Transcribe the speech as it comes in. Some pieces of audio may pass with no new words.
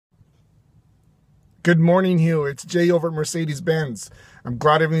Good morning, Hugh. It's Jay over at Mercedes-Benz. I'm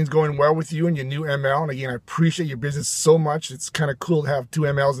glad everything's going well with you and your new ML. And again, I appreciate your business so much. It's kind of cool to have two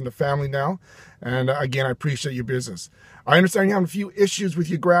MLs in the family now. And again, I appreciate your business. I understand you have a few issues with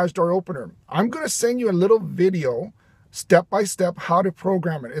your garage door opener. I'm going to send you a little video, step by step, how to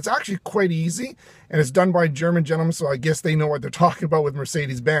program it. It's actually quite easy, and it's done by a German gentleman, so I guess they know what they're talking about with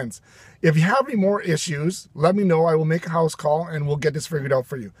Mercedes-Benz. If you have any more issues, let me know. I will make a house call, and we'll get this figured out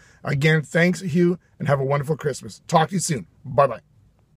for you. Again, thanks, Hugh, and have a wonderful Christmas. Talk to you soon. Bye-bye.